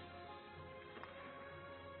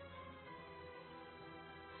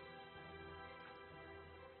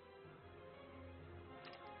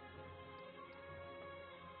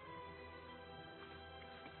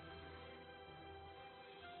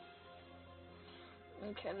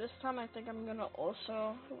 Okay, this time I think I'm gonna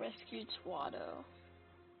also rescue Twado.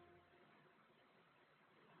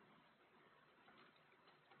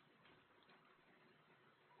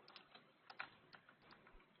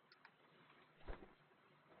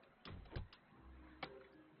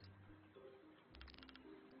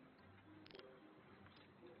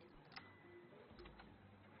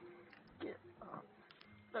 Get up.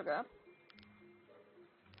 Okay.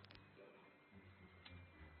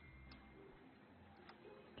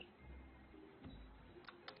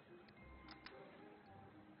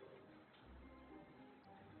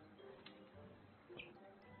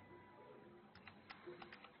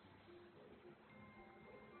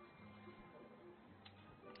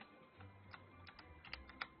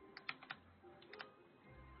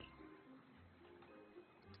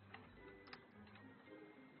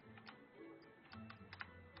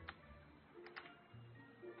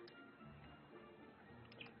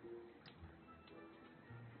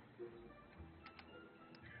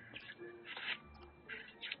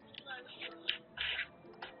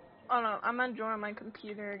 Oh no, I'm enjoying my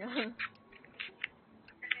computer again.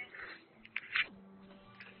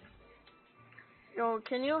 Yo,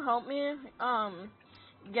 can you help me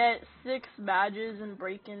get 6 badges and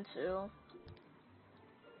break into? 6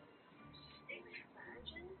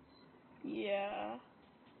 badges? Yeah.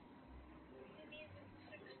 What do you need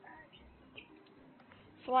with 6 badges?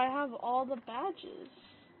 So I have all the badges.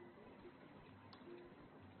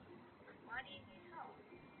 Why do you need help?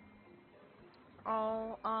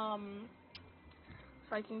 Oh,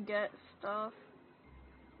 so I can get stuff.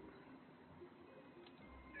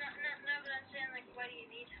 No, but I'm saying, like, why do you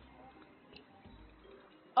need help?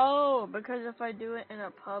 Oh, because if I do it in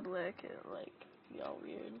a public, it like be all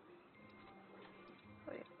weird.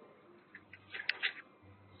 Wait.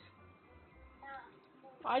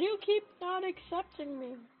 Why do you keep not accepting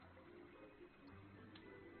me?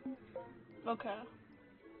 Okay.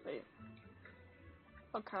 Wait.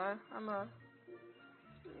 Okay, I'm a.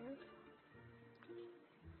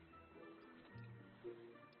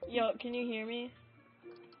 Yo, can you hear me?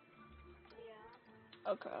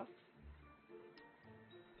 Yeah. Okay.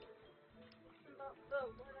 But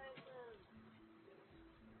what are the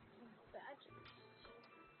badges?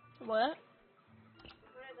 What?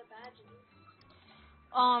 What are the badges?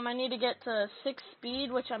 I need to get to 6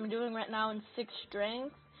 speed, which I'm doing right now, and 6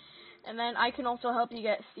 strength. And then I can also help you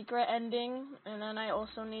get secret ending. And then I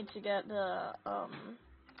also need to get the,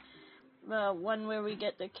 The one where we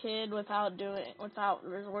get the kid without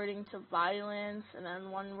resorting to violence, and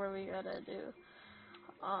then one where we gotta do,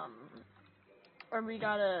 or we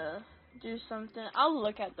gotta do something. I'll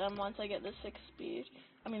look at them once I get the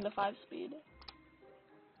 5 speed.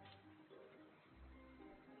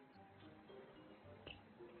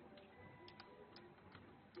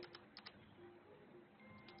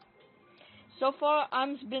 So far,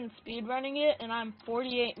 I've been speed running it, and I'm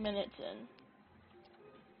 48 minutes in.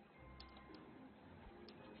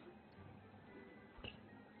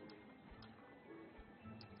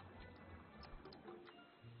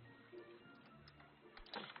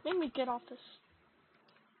 Make me get off this.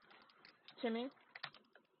 Timmy?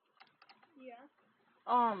 Yeah.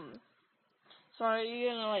 So are you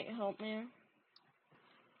gonna, like, help me?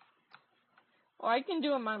 Or I can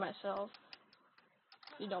do it by myself.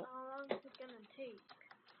 You don't. How long is it gonna take?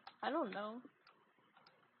 I don't know.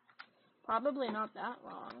 Probably not that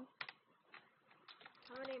long.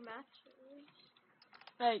 How many matches?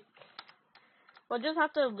 Like, we'll just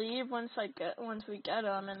have to leave once we get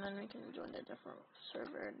them, and then we can join a different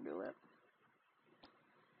server and do it.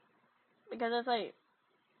 Because it's like,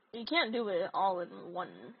 you can't do it all in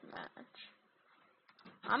one match.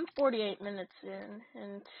 I'm 48 minutes in,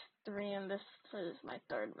 and 3, and this is my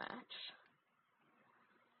 3rd match.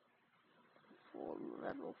 For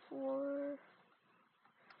level 4.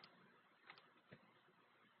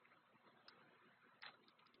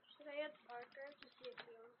 Should I add Parker to see if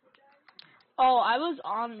he wants to join? Oh, I was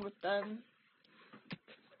on with them.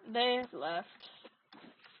 They left.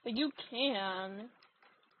 But you can.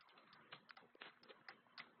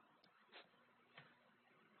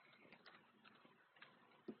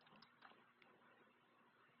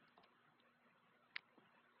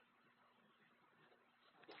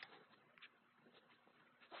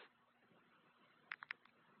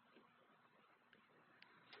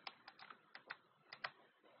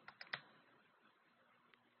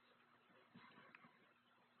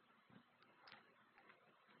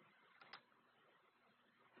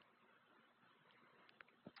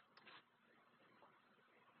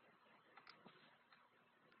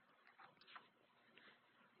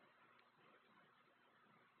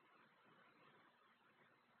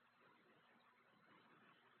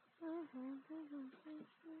 I'm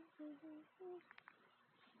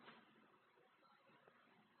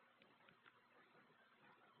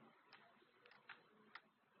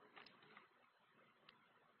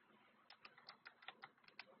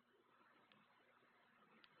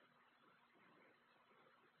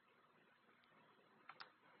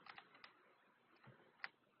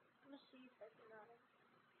gonna see if I can add him.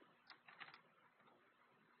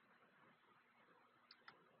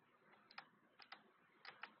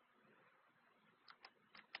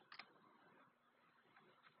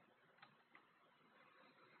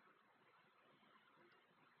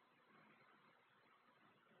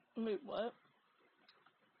 Wait, what?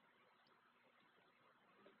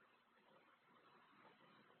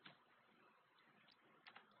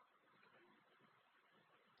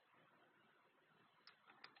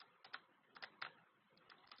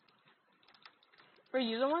 Were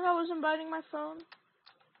you the one that was inviting my phone?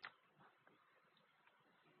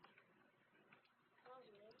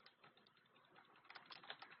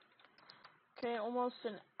 Okay, almost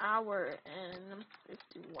an hour and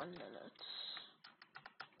 51 minutes.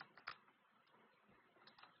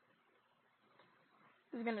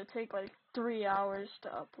 It's gonna take like 3 hours to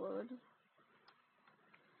upload.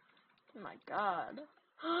 Oh my god.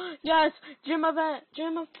 Yes! Gym event!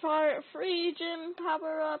 Gym of fire! Free gym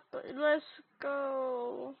power up! Let's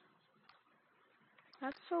go!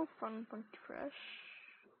 That's so fun, fresh.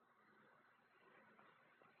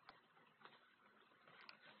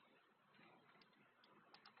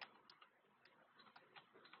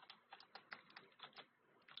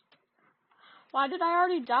 Why did I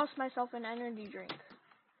already douse myself in energy drink?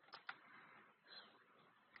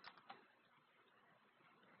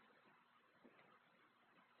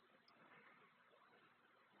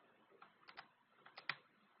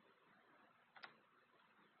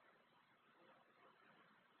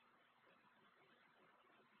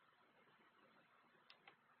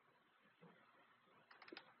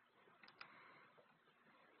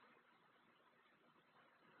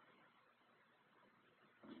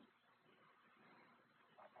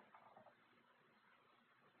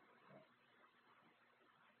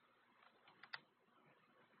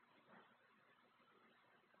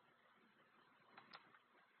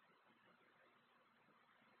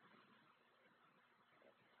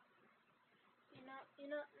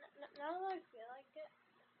 Now that I feel like it,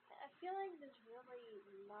 I feel like there's really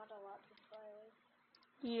not a lot to play with.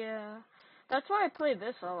 Yeah. That's why I play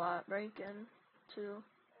this a lot, break-in, too.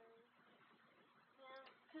 Yeah,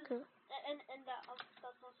 cause, and that's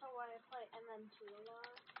also why I play MM2 a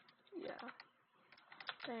lot. Yeah.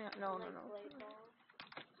 No. Blade ball.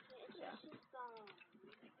 It's Yeah. just,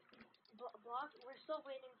 block, we're still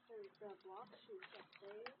waiting for the block shoot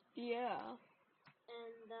update. Yeah.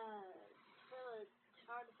 And, for the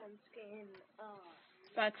tower defense game,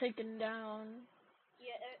 Got taken down.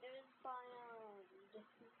 yeah, it was by,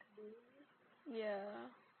 fdkg. Yeah.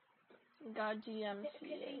 Got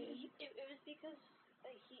GMCA. It was because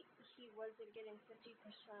he wasn't getting 50%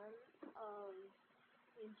 of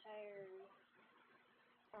the entire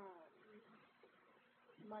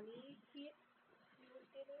money he was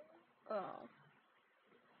getting. Oh.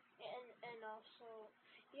 And also,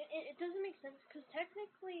 yeah, it doesn't make sense because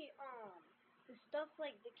technically the stuff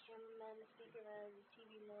like the cameraman, the speaker man, the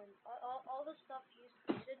TV man, all the stuff he's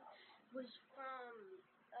created was from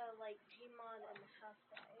like Gmod and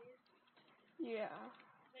Half-Life. Yeah.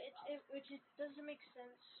 Which it doesn't make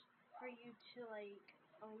sense for you to like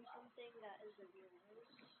own something that isn't yours.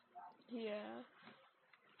 Yeah.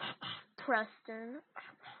 Preston.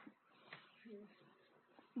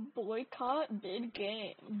 Boycott big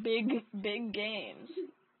games.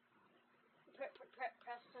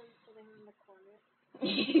 Preston sitting in the corner.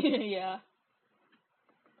 Yeah.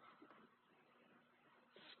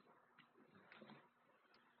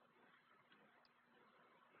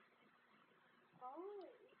 Oh,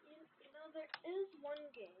 you know, there is one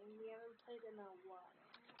game we haven't played in a while.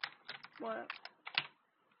 What?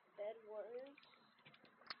 Bed Wars.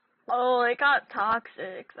 Oh, it got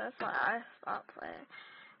toxic. That's why I stopped playing.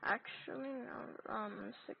 Actually, no,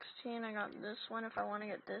 16, I got this one. If I want to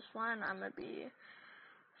get this one, I'm gonna be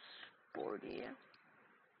sporty.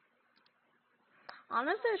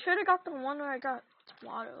 Honestly, I should have got the one where I got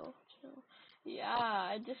tomato, too. Yeah,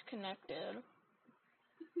 I disconnected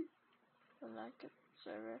from that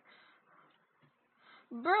server.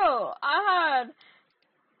 Bro, I had...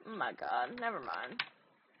 Oh my god, never mind.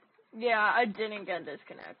 Yeah, I didn't get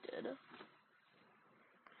disconnected.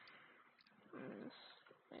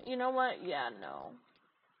 You know what? Yeah, no.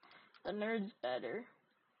 The nerd's better.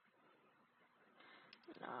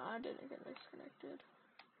 Nah, I didn't get disconnected.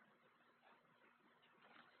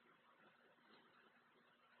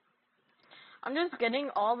 I'm just getting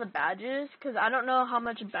all the badges because I don't know how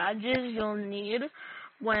much badges you'll need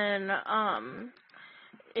when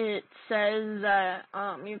it says that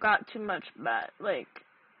you got too much like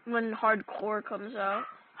when hardcore comes out.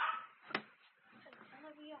 It's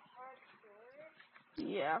gonna be a hardcore.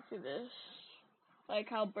 Yeah, after this, like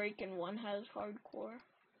how Breakin' 1 has hardcore.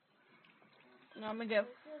 And I'm gonna get.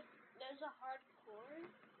 There's a hardcore.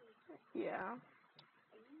 Yeah. Are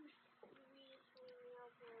you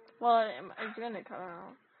serious? Well, it's gonna come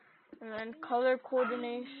out. And then color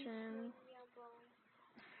coordination.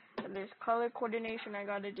 And there's color coordination I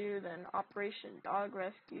gotta do, then Operation Dog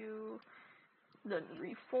Rescue, then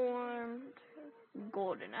Reformed,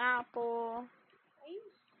 Golden Apple.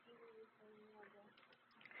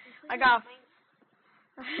 I got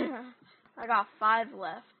 5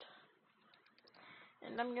 left.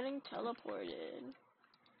 And I'm getting teleported.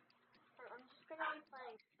 I'm just gonna be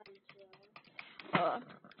playing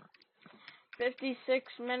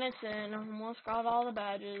 56 minutes in, almost got all the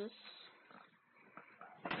badges.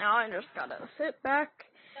 Now I just gotta sit back.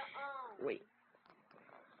 Wait.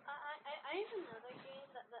 I have another game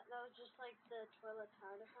that was just like the Toilet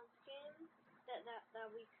Tower Defense game that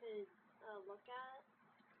we could look at.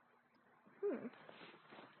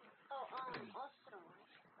 Oh, also,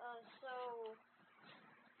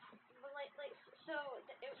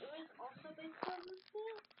 it was also based on this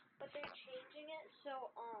thing, but they're changing it so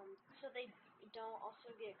they don't also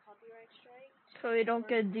get copyright strike. So they don't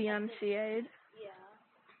get DMCA'd? Yeah.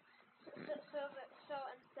 So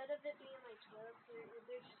instead of it being like toilets,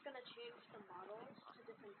 they're just gonna change the models to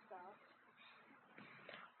different stuff.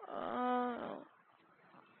 Oh.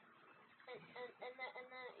 And then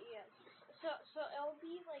yeah. So it'll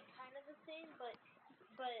be like kind of the same, but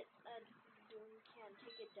Doom can't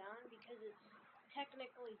take it down because it's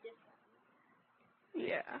technically different.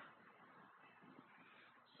 Yeah.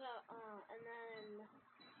 So and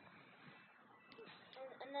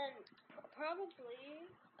then probably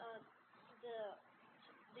the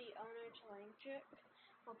owner Talanchik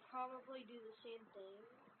will probably do the same thing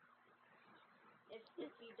if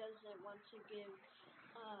he doesn't want to give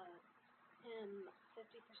him 50%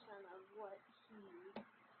 of what he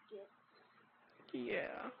gets.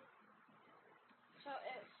 Yeah. So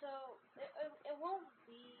it won't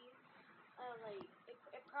be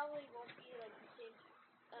it probably won't be like the same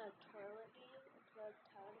toilet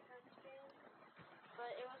tower defense game.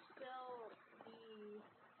 but it will still be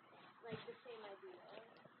like the same idea.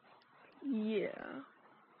 Yeah.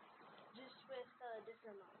 Just with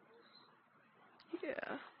different models.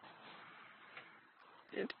 Yeah.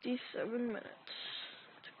 57 minutes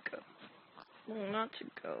to go. Well, not to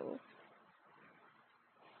go.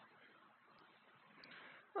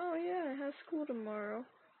 Oh yeah, I have school tomorrow.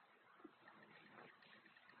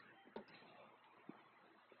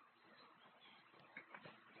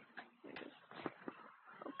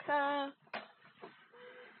 Okay.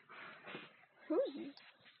 Who's he?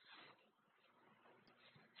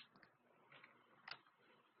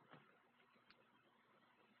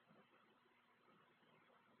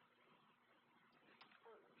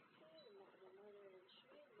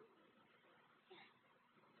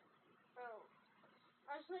 Bro,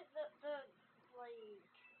 honestly, the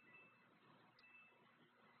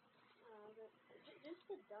just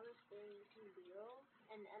the dumbest thing you can do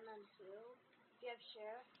in MM2, if you have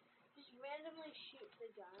sheriff, just randomly shoot the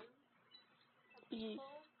gun at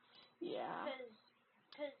people. Yeah.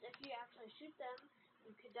 Because if you actually shoot them,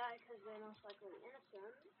 you could die because they're most likely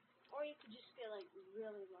innocent, or you could just get like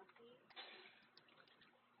really lucky.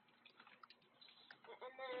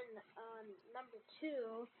 And then number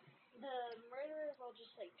 2, the murderer will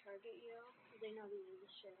just like target you because they know that you're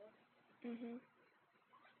the sheriff.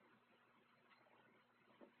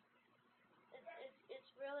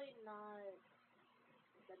 It's really not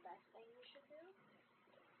the best thing you should do.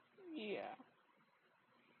 Yeah.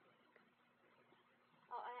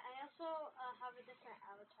 Oh, I also have a different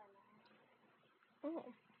avatar now.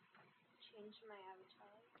 Oh. Changed my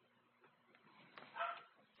avatar.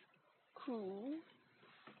 Cool.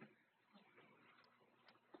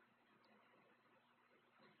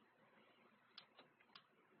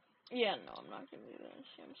 Yeah, no, I'm not gonna do that.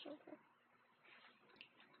 I'm so cool.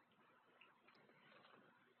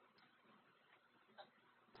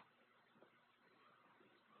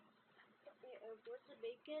 It was a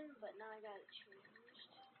bacon, but now I got it changed.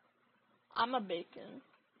 I'm a bacon.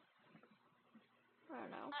 I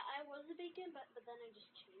don't know. I was a bacon, but then I just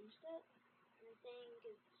changed it. And I think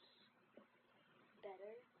it's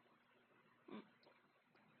better.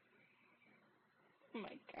 Oh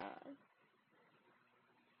my god.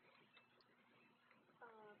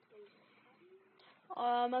 Please.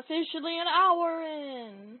 I'm officially an hour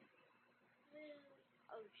in.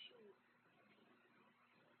 Oh, shoot.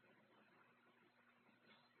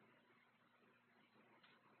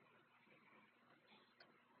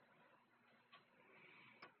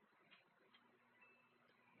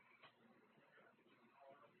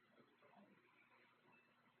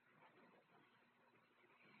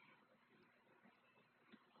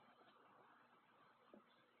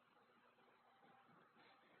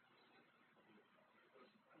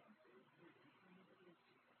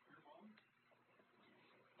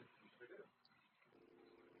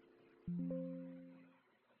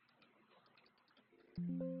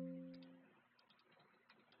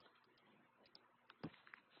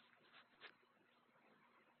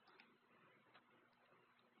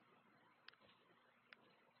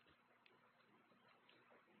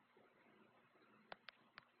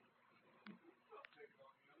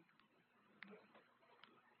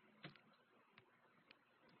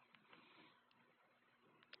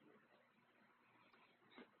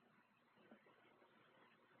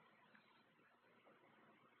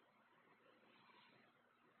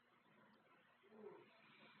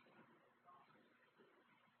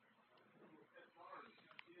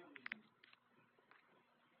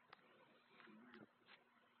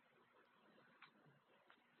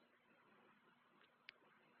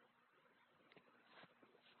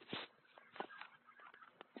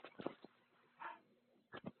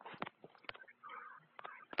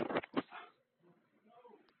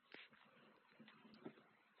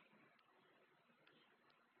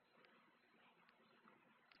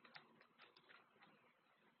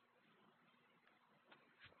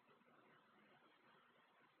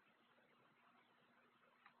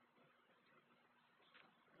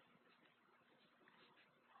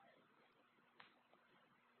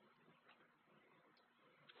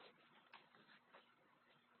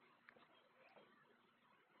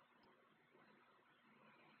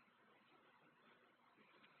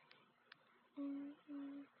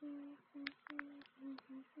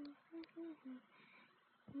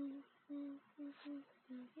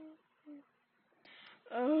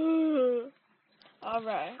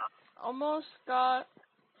 Alright. Almost got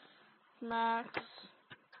max.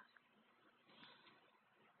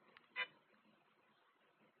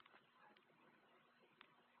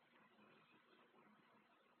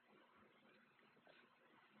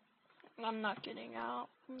 I'm not getting out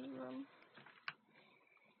from the room.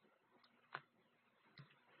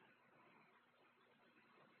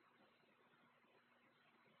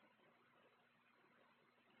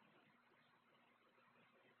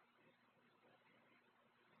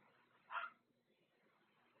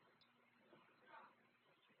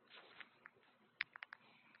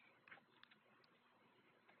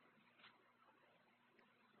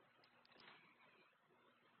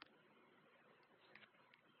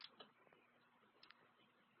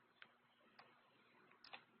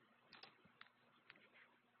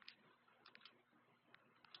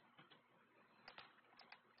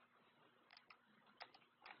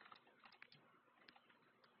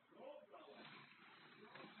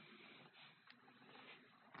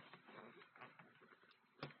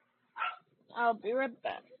 I'll be right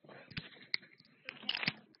back.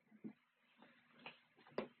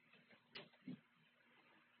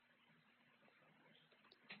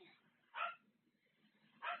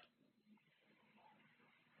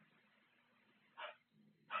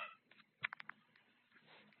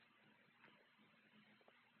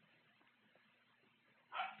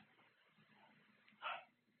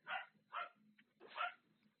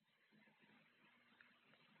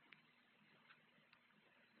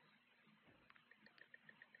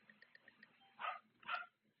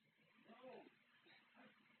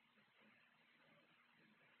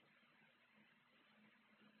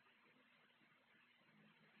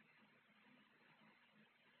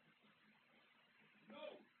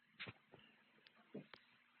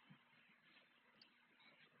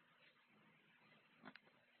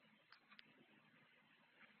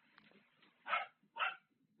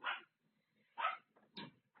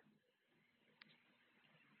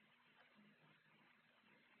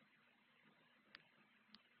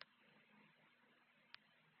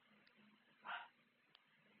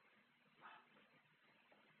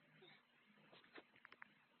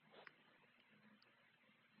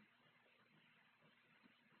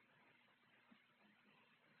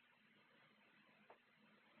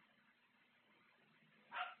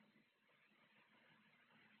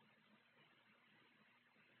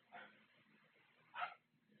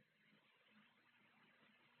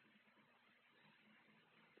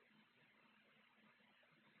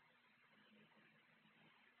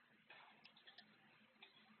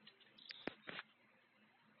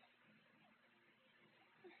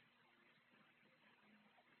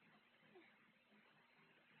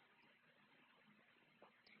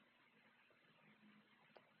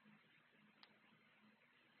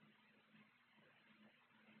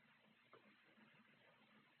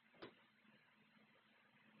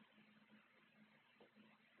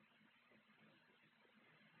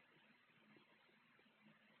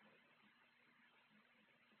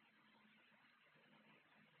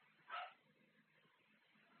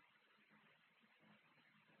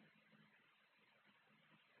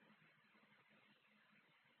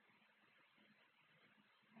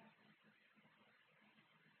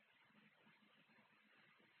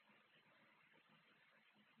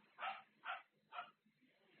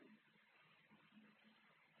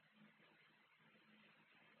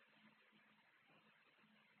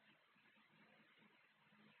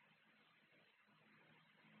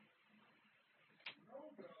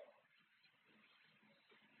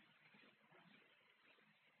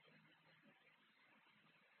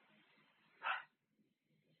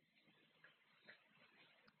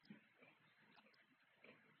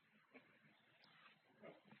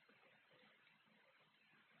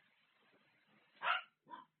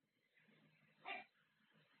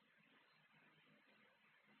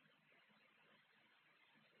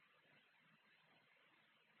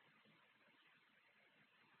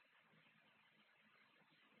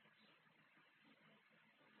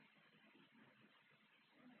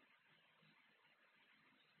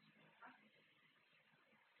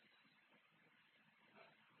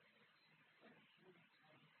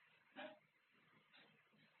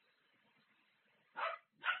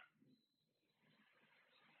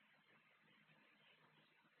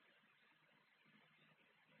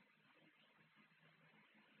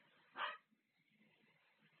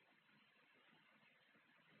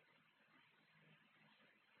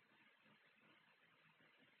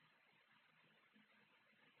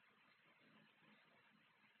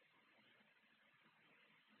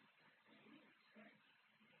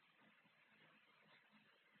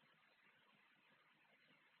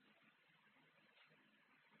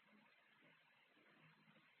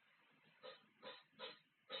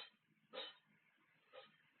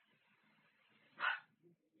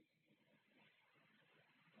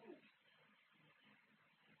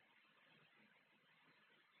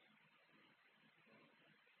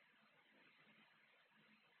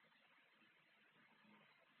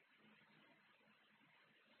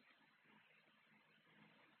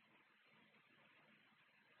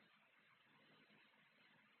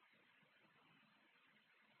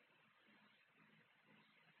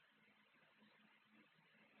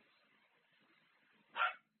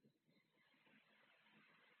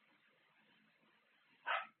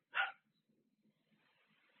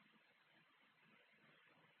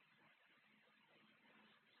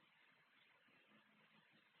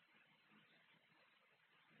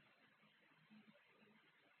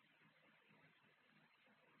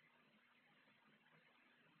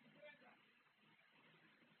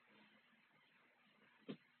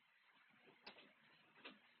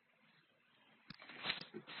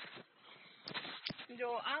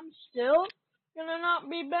 Yo, I'm still gonna not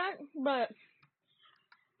be back, but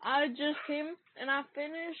I just came and I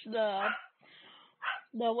finished the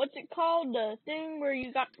what's it called, the thing where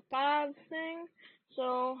you got the 5 thing.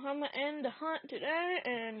 So I'm gonna end the hunt today,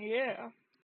 and yeah.